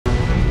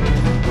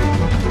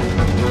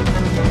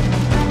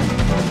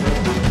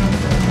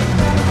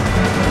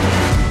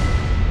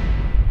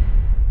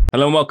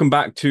Hello and welcome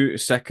back to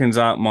Seconds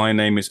Out. My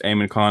name is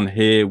Eamon Khan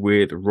here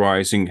with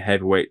rising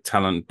heavyweight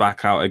talent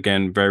back out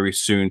again very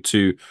soon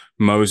to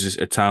Moses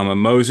Itauma.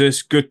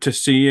 Moses, good to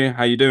see you.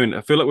 How you doing?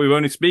 I feel like we were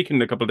only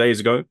speaking a couple of days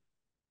ago.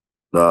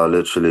 No,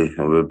 literally,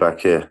 we're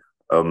back here.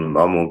 I'm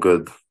all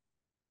good.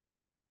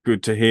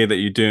 Good to hear that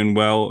you're doing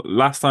well.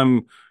 Last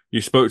time you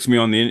spoke to me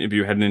on the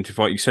interview heading into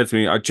fight, you said to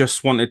me, I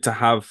just wanted to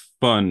have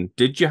fun.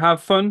 Did you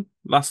have fun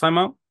last time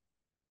out?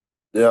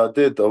 Yeah, I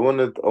did. I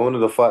wanted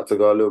the fight to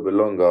go a little bit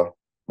longer,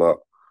 but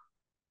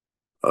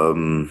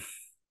um,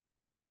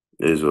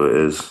 it is what it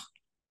is.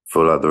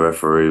 Feel like the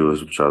referee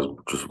was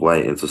just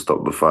waiting to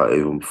stop the fight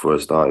even before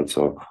it started,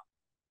 so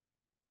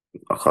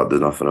I can't do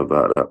nothing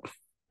about that.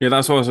 Yeah,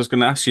 that's what I was just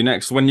going to ask you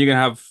next. When are you going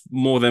to have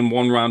more than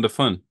one round of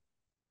fun?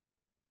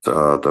 So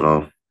I don't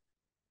know.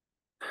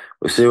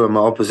 We see when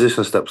my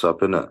opposition steps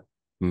up, innit?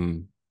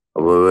 Hmm.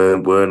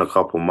 We're in a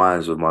couple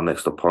minds with my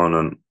next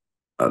opponent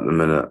at the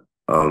minute.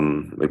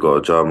 We got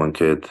a German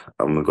kid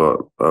and we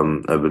got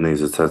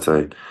Ebenezer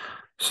Tete.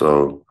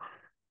 So.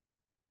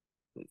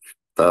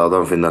 I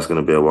don't think that's going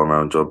to be a one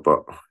round job,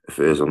 but if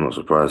it is, I'm not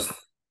surprised.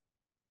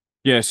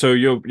 Yeah, so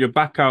you're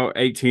back out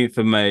 18th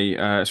of May.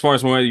 As far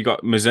as I'm aware, you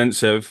got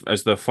Mezentsev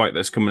as the fight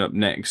that's coming up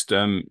next.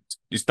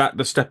 Is that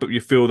the step up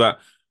you feel that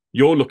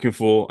you're looking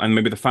for, and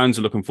maybe the fans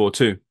are looking for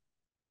too?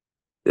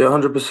 Yeah,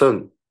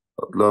 100%.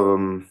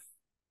 Love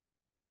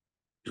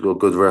he's got a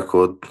good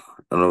record,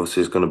 and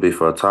obviously it's going to be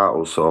for a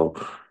title, so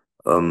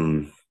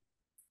um,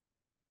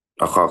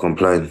 I can't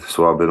complain. That's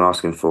what I've been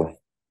asking for.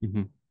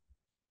 Mhm.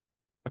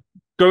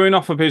 Going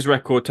off of his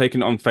record,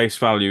 taken on face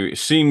value, it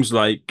seems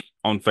like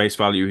on face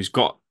value he's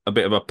got a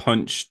bit of a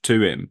punch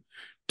to him.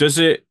 Does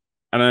it?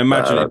 And I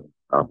imagine it. That,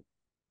 that,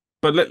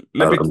 But let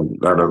that, me.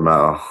 that don't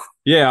matter.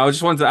 Yeah, I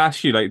just wanted to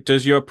ask you, like,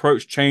 does your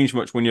approach change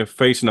much when you're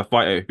facing a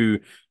fighter who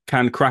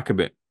can crack a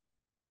bit?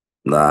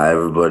 Nah,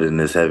 everybody in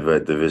this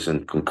heavyweight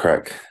division can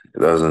crack. It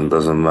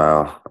doesn't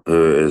matter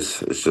who it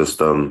is. It's just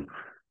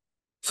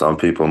some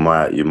people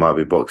you might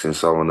be boxing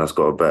someone that's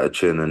got a better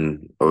chin,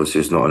 and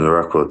obviously it's not on the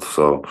record,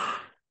 so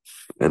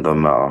it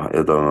don't matter.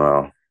 It don't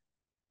matter.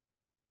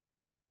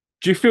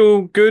 Do you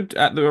feel good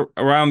at the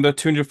around the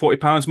 240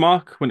 pounds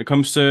mark when it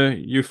comes to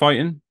you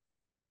fighting?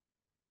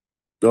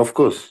 Of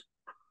course.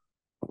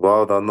 Why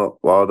would I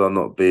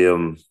not be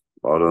in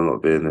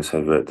this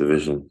heavyweight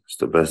division? It's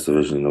the best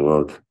division in the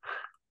world.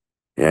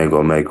 You ain't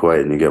gotta make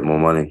weight and you get more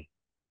money.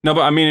 No,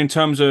 but I mean in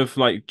terms of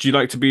like, do you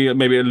like to be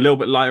maybe a little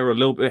bit lighter or a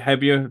little bit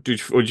heavier? Or do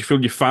you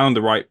feel you found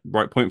the right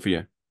point for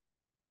you?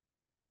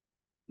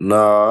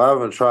 No, I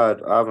haven't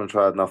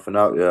tried nothing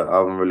out yet. I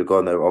haven't really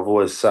gone there. I've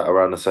always sat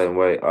around the same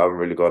weight. I haven't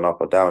really gone up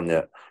or down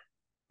yet.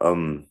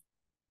 Um,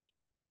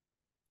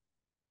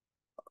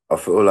 I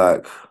feel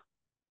like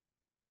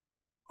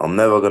I'm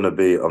not gonna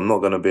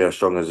be as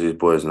strong as these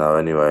boys now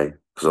anyway,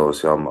 because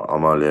obviously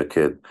I'm only a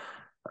kid.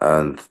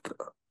 And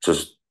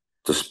just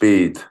the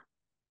speed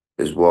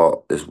is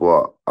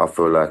what I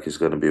feel like is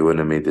gonna be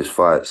winning me these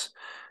fights.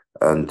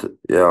 And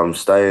yeah, I'm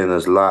staying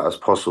as light as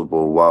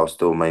possible while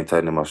still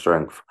maintaining my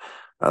strength.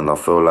 And I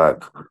feel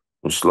like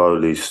I'm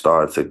slowly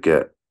starting to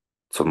get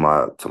to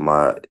my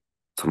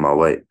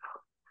weight.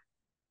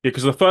 Yeah,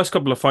 because the first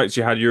couple of fights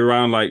you had, you were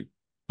around like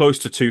close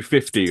to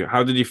 250.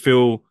 How did you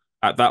feel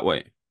at that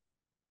weight?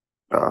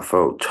 I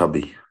felt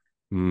chubby.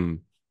 Hmm.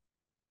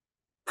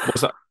 What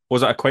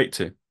does that equate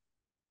to?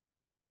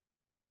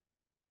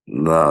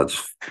 No,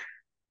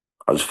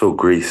 I just feel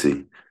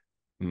greasy.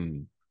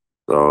 Hmm.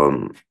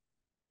 So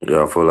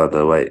yeah, I feel like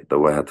the weight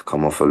had to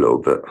come off a little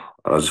bit.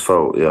 I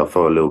felt a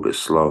little bit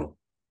slow.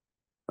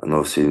 And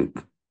obviously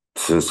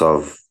since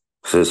I've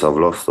since I've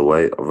lost the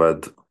weight, I've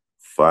had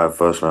 5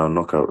 first round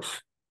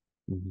knockouts.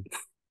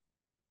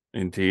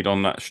 Indeed,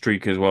 on that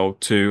streak as well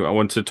too. I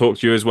wanted to talk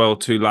to you as well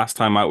too. Last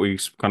time out, we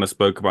kind of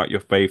spoke about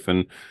your faith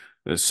and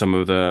some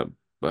of the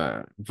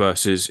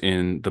verses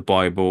in the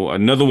Bible.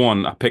 Another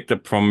one I picked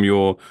up from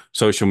your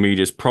social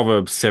medias,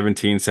 Proverbs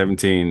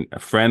 17:17. A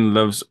friend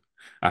loves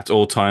at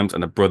all times,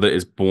 and a brother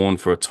is born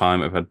for a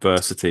time of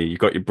adversity. You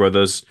got your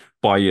brothers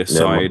by your Yeah,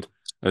 side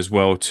as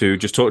well too.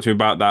 Just talk to me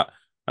about that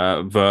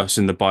verse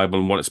in the Bible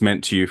and what it's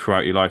meant to you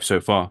throughout your life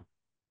so far.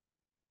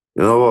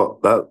 you know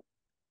what?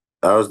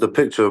 That was the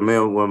picture of me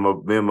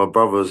and my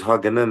brothers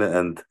hugging in it,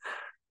 and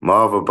my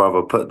other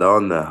brother put that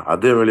on there. I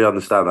didn't really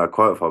understand that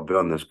quote, if I'll be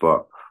honest,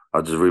 but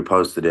I just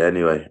reposted it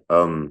anyway.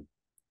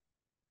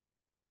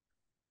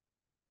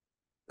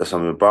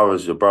 Listen, your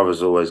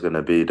brother's always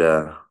gonna be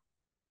there.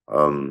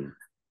 Um,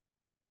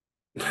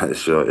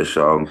 it's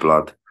your own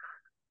blood.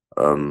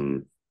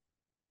 Um,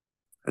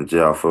 and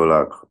yeah, I feel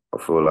like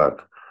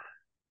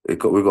we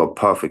got a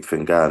perfect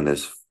thing going.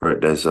 There's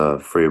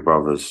three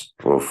brothers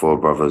or four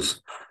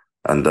brothers,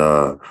 and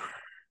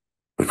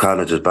we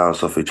kind of just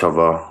bounce off each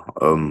other.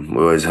 We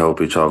always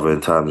help each other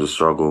in times of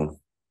struggle.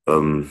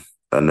 Um,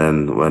 and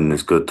then when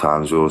it's good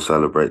times, we all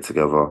celebrate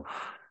together.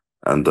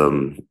 And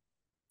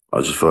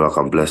I just feel like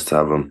I'm blessed to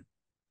have them.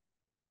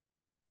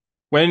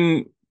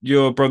 When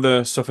your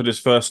brother suffered his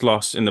first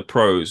loss in the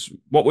pros,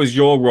 what was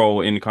your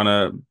role in kind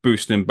of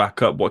boosting him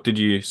back up? What did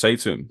you say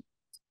to him?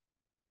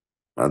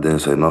 I didn't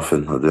say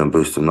nothing. I didn't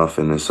boost him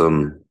nothing. It's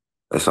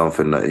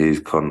something that he's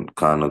kind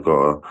of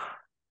got to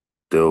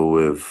deal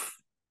with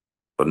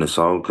on his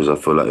own. Because I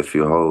feel like if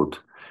you hold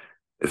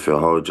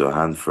your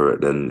hand for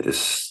it, then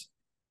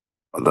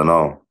I don't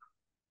know.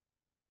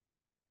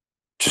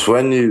 Just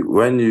when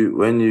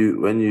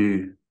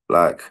you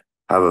like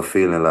have a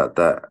feeling like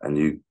that, and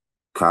you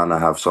kind of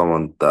have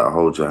someone that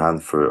holds your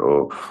hand for it,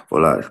 or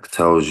like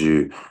tells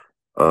you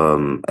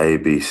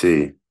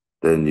ABC,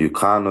 then you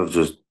kind of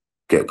just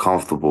get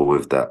comfortable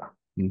with that.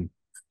 Mm. Do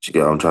you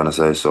get what I'm trying to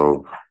say?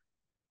 So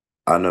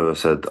I never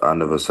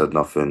said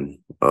nothing.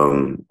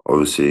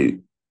 Obviously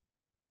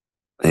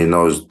he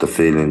knows the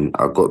feeling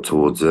I got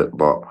towards it,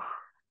 but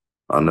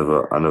I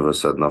never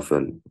said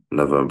nothing,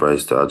 never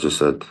embraced it. I just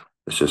said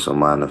it's just a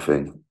minor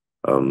thing.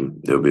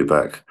 You'll be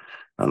back.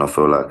 And I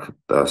feel like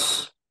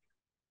that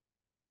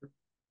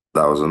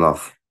was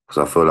enough.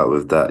 Because I feel like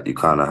with that you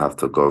kind of have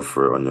to go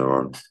through it on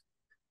your own.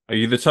 Are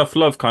you the tough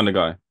love kind of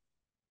guy?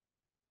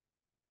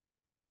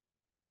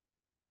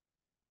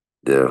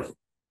 Yeah.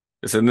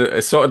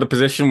 It's sort of the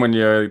position when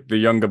you're the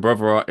younger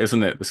brother,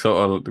 isn't it? The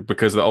sort of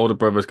because the older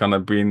brother's kind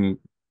of been,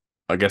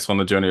 I guess, on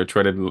the journey of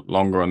treading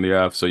longer on the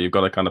earth, so you've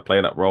got to kind of play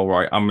that role,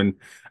 right? I'm in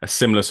a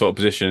similar sort of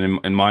position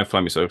in my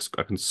family, so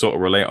I can sort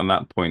of relate on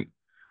that point.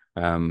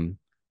 Um,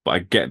 but I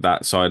get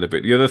that side of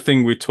it. The other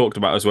thing we talked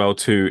about as well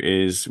too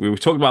is we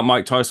talked about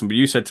Mike Tyson, but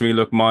you said to me,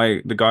 look,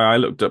 the guy I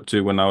looked up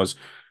to when I was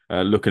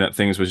looking at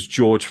things was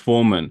George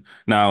Foreman.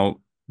 Now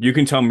you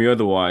can tell me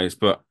otherwise,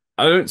 but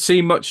I don't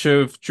see much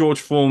of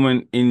George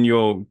Foreman in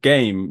your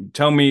game.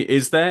 Tell me,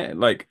 is there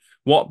like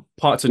what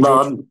parts of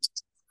George?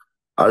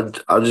 No,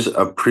 I just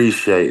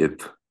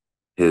appreciated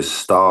his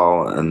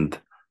style and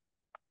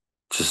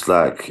just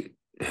like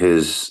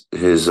his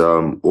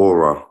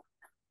aura.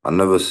 I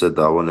never said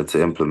that I wanted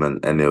to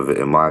implement any of it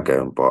in my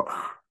game, but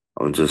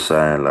I'm just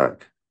saying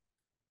like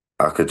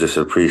I could just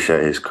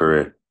appreciate his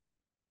career.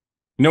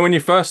 You know, when you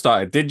first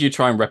started, did you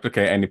try and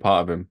replicate any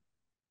part of him?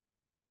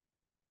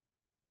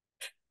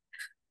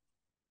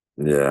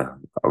 Yeah.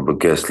 I would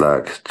guess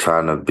like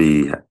trying to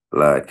be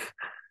like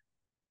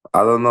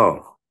I don't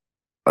know.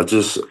 I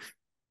just it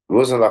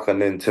wasn't like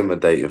an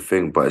intimidating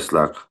thing, but it's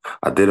like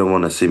I didn't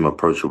want to seem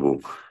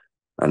approachable.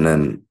 And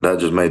then that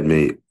just made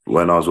me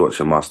when I was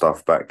watching my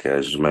stuff back here,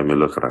 it just made me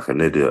look like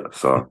an idiot.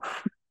 So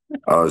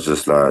I was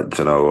just like, "Do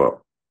you know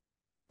what?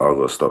 I've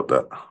got to stop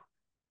that."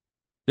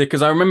 Yeah,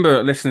 because I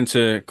remember listening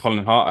to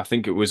Colin Hart, I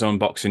think it was on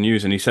Boxing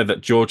News, and he said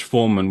that George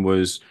Foreman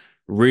was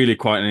really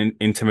quite an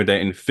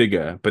intimidating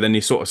figure, but then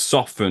he sort of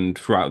softened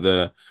throughout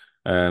the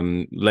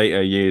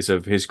later years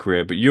of his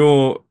career. But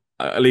you're,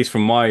 at least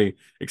from my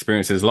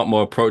experiences, a lot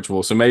more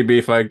approachable. So maybe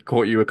if I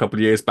caught you a couple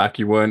of years back,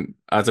 you weren't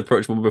as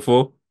approachable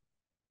before.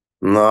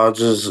 No, I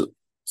just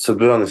to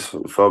be honest,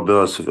 if I'll be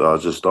honest with you, I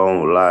just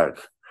don't like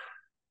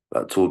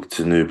talking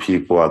to new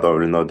people. I don't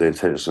really know their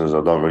intentions.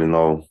 I don't really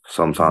know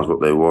sometimes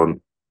what they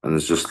want. And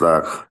it's just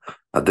like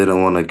I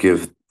didn't want to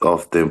give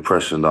off the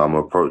impression that I'm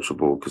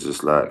approachable because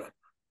it's like,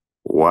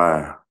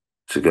 why?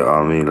 To get what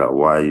I mean? Like,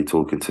 why are you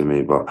talking to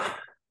me? But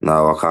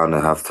now I kind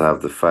of have to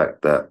have the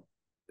fact that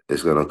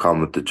it's gonna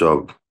come with the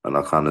job, and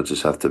I kind of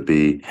just have to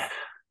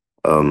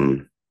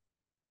um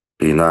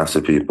be nice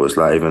to people. It's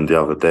like even the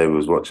other day we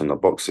was watching the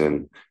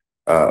boxing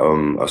at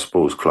a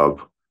sports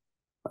club,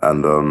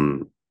 and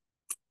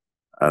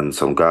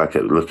some guy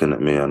kept looking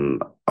at me,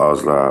 and I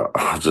was like,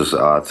 I had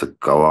to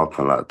go up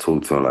and like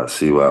talk to him, like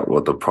see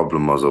what the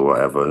problem was or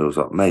whatever. He was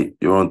like, mate,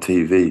 you're on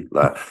TV.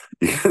 Like,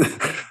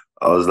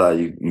 I was like,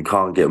 you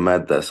can't get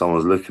mad that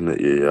someone's looking at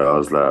you. Yeah, I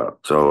was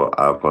like, Joe,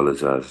 I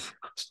apologize.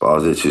 But I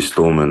was literally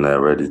storming there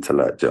ready to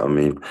like, do you know what I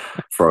mean?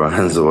 Throw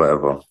hands or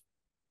whatever.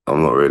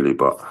 I'm not really,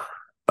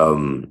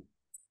 um,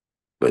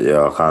 but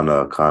yeah, I kind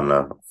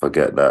of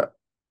forget that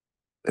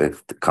it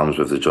comes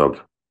with the job.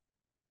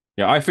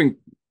 Yeah, I think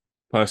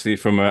personally,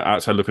 from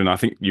outside looking, I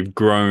think you've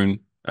grown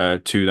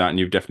to that, and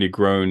you've definitely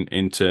grown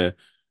into,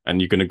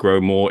 and you're going to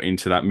grow more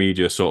into that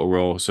media sort of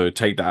role. So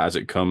take that as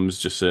it comes,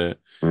 just Mhm.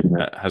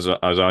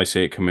 as I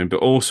see it coming.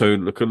 But also,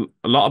 look, a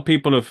lot of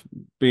people have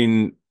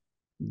been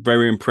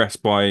very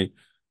impressed by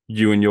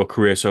you and your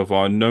career so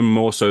far. No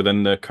more so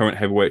than the current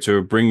heavyweights who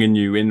are bringing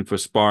you in for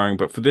sparring.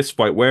 But for this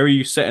fight, where are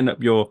you setting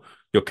up your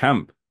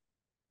camp?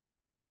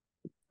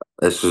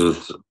 This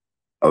is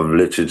I've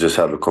literally just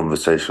had a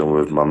conversation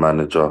with my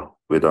manager.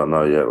 We don't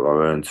know yet.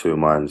 We're in two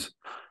minds.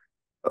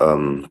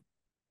 Um,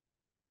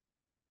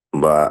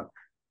 but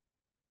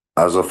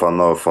as of I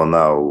know for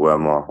now, where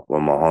my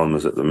home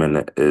is at the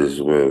minute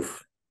is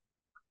with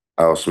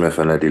Al Smith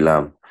and Eddie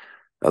Lamb.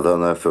 I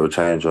don't know if it'll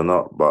change or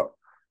not, but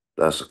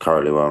that's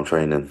currently where I'm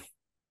training.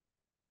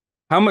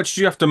 How much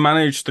do you have to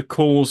manage the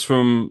calls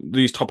from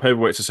these top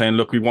heavyweights are saying,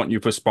 look, we want you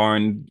for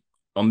sparring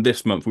on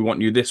this month, we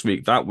want you this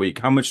week, that week?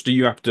 How much do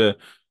you have to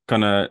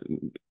kind of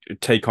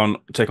take on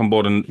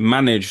board and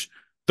manage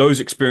those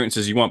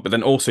experiences you want, but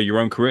then also your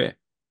own career?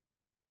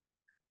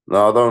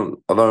 No,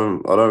 I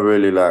don't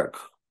really like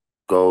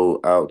go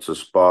out to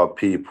spar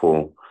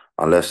people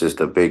unless it's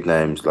the big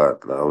names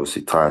like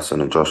obviously Tyson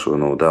and Joshua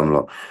and all them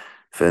lot.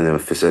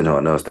 if it's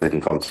anyone else, they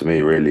can come to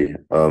me really.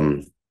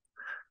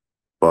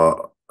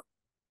 But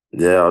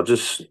yeah, I'll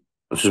just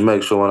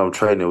make sure when I'm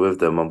training with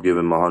them, I'm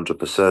giving my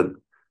 100%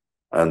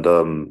 and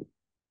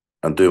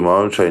do my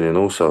own training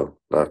also.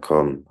 I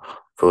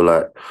feel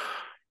like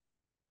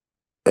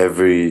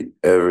every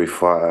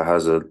fighter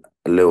has a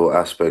little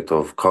aspect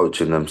of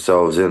coaching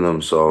themselves in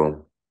them.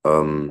 So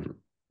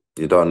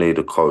you don't need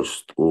a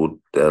coach all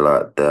they're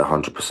like they're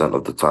 100%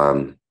 of the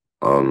time.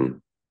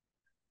 Um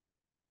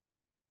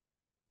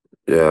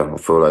yeah, I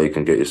feel like you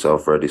can get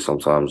yourself ready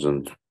sometimes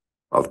and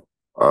I've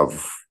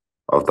I've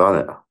I've done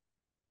it.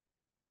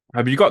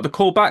 Have you got the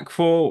call back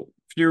for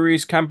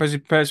Fury's camp as he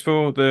prepares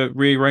for the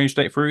rearranged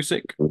date for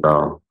Usyk?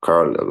 No,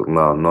 currently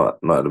no, not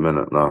at the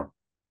minute, no.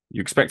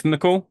 You expecting the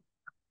call?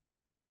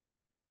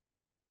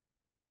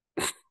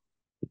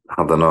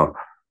 I don't know.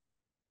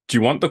 Do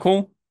you want the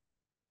call?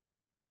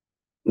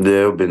 Yeah,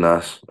 it'll be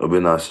nice. It'll be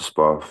nice to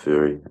spar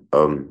Fury.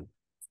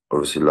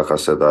 Obviously, like I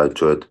said, I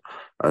enjoyed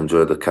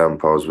the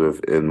camp I was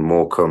with in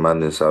Morecambe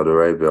and in Saudi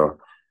Arabia.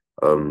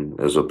 It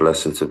was a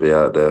blessing to be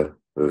out there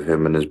with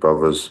him and his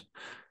brothers.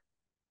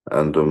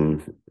 And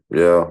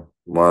yeah,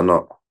 why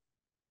not?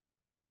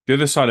 The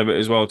other side of it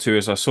as well too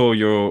is I saw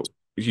you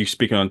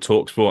speaking on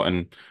Talksport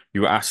and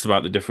you were asked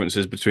about the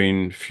differences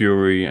between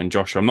Fury and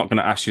Joshua. I'm not going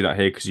to ask you that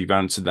here because you've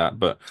answered that,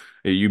 but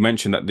you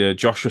mentioned that the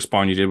Joshua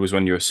sparring you did was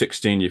when you were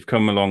 16. You've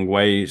come a long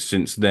way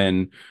since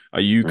then. Are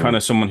you kind Mm.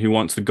 of someone who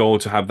wants the goal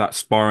to have that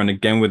sparring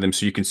again with him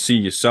so you can see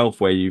yourself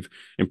where you've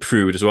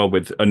improved as well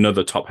with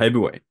another top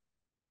heavyweight?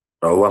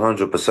 Oh,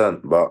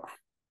 100%. But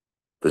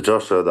the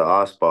Joshua that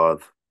I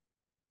sparred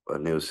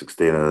when he was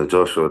 16 and the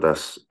Joshua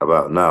that's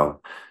about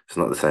now, it's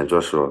not the same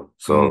Joshua.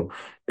 So Mm,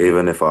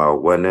 even if I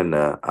went in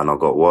there and I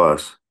got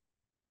worse,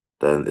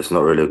 then it's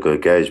not really a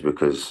good gauge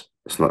because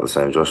it's not the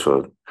same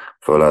Joshua. I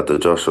feel like the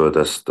Joshua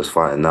that's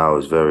fighting now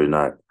is very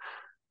like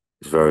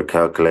it's very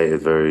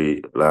calculated,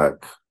 very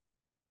like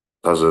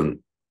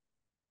doesn't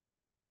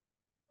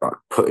like,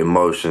 put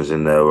emotions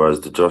in there.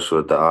 Whereas the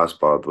Joshua that I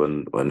sparred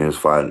when he was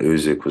fighting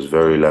Usyk was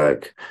very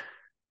like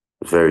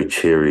very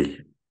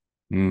cheery.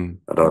 mm,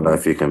 I don't know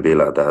if you can be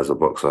like that as a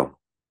boxer.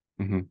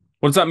 hmm.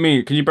 What does that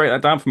mean? Can you break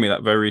that down for me?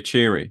 That very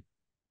cheery.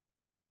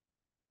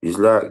 He's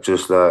like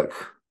just like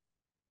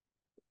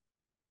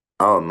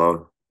I don't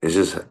know. He's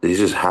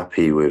just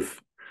happy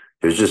with.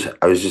 I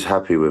was just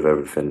happy with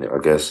everything, I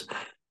guess.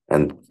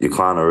 And you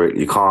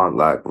can't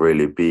like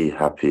really be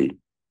happy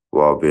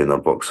while being a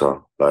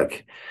boxer.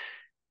 Like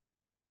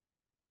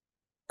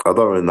I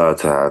don't really know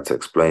how to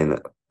explain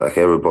it. Like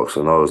every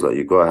boxer knows, like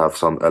you gotta have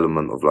some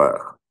element of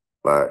like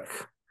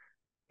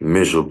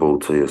miserable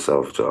to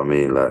yourself. Do you know what I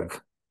mean?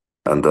 Like,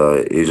 and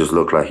he just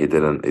looked like he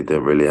didn't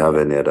really have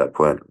any at that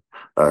point.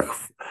 Like,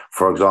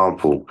 for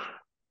example,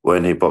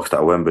 when he boxed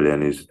at Wembley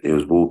and he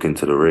was walking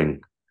to the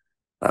ring.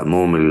 Like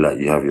normally, like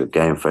you have your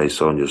game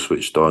face on, you're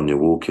switched on, you're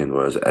walking.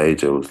 Whereas at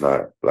AJ was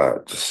like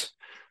just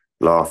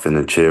laughing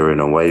and cheering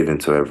and waving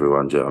to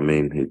everyone. Do you know what I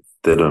mean? He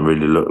didn't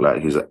really look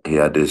like he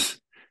had his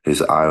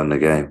eye on the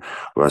game.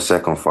 Whereas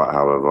second fight,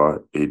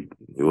 however, he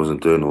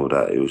wasn't doing all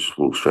that. He was just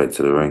walked straight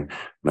to the ring,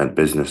 meant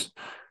business.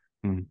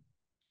 Mm.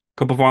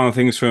 Couple final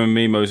things from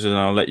me, Moses, and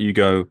I'll let you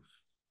go.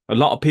 A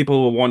lot of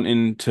people were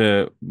wanting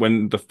to,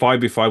 when the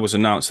 5v5 was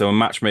announced, they were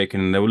matchmaking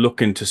and they were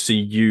looking to see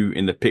you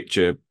in the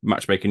picture,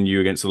 matchmaking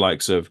you against the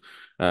likes of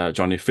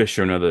Johnny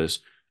Fisher and others.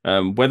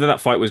 Whether that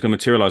fight was going to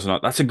materialize or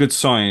not, that's a good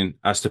sign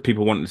as to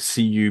people wanting to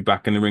see you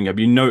back in the ring. Have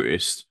you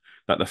noticed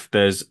that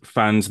there's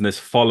fans and there's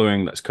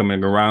following that's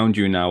coming around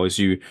you now as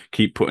you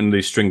keep putting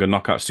these string of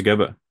knockouts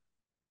together?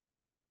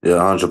 Yeah,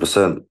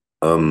 100%.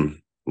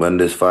 When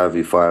this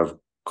 5v5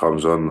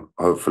 comes on,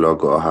 hopefully I've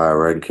got a higher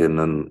ranking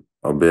and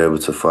I'll be able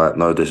to fight.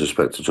 No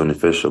disrespect to Johnny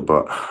Fisher,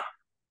 but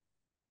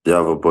the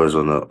other boys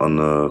on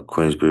the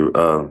Queensbury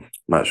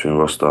matchroom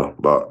roster.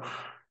 But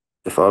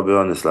if I'll be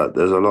honest, like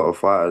there's a lot of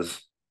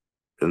fighters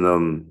in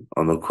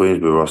on the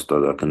Queensbury roster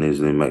that I can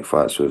easily make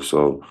fights with.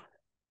 So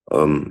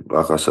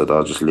like I said,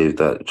 I'll just leave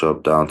that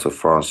job down to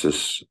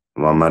Francis,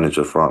 my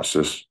manager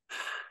Francis,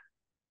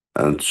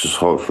 and just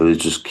hopefully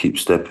just keep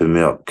stepping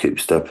me up.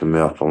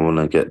 I want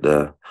to get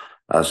there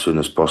as soon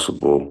as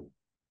possible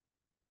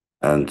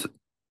and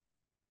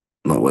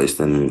not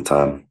wasting any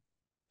time.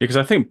 Because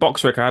I think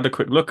Boxrec, I had a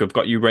quick look, I've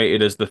got you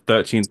rated as the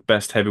 13th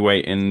best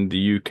heavyweight in the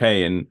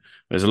UK, and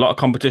there's a lot of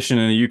competition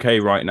in the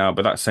UK right now,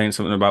 but that's saying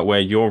something about where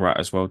you're at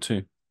as well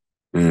too.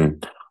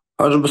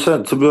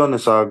 100%. To be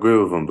honest, I agree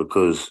with him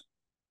because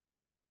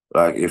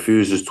like if he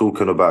was just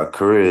talking about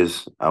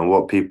careers and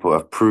what people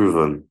have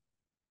proven,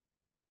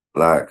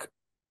 like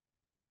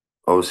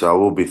obviously I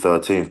will be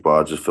 13th, but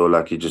I just feel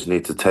like you just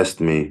need to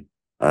test me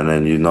and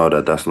then you know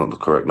that that's not the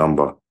correct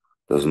number.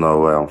 There's no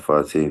way I'm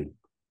 13.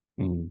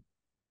 Mm.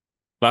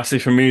 Lastly,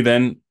 for me,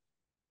 then,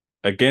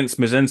 against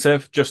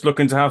Mizentsev, just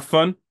looking to have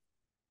fun.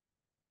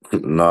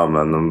 No,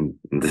 man,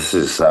 this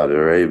is Saudi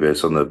Arabia.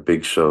 It's on a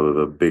big show with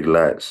the big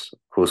lights. Of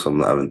course, I'm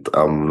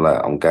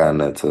going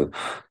there to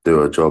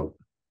do a job.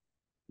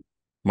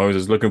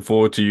 Moses, looking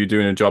forward to you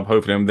doing a job.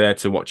 Hopefully, I'm there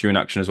to watch you in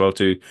action as well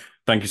too.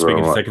 Thank you for Very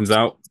speaking to much. Seconds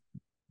Out.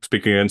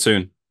 Speaking again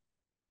soon.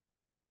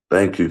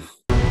 Thank you.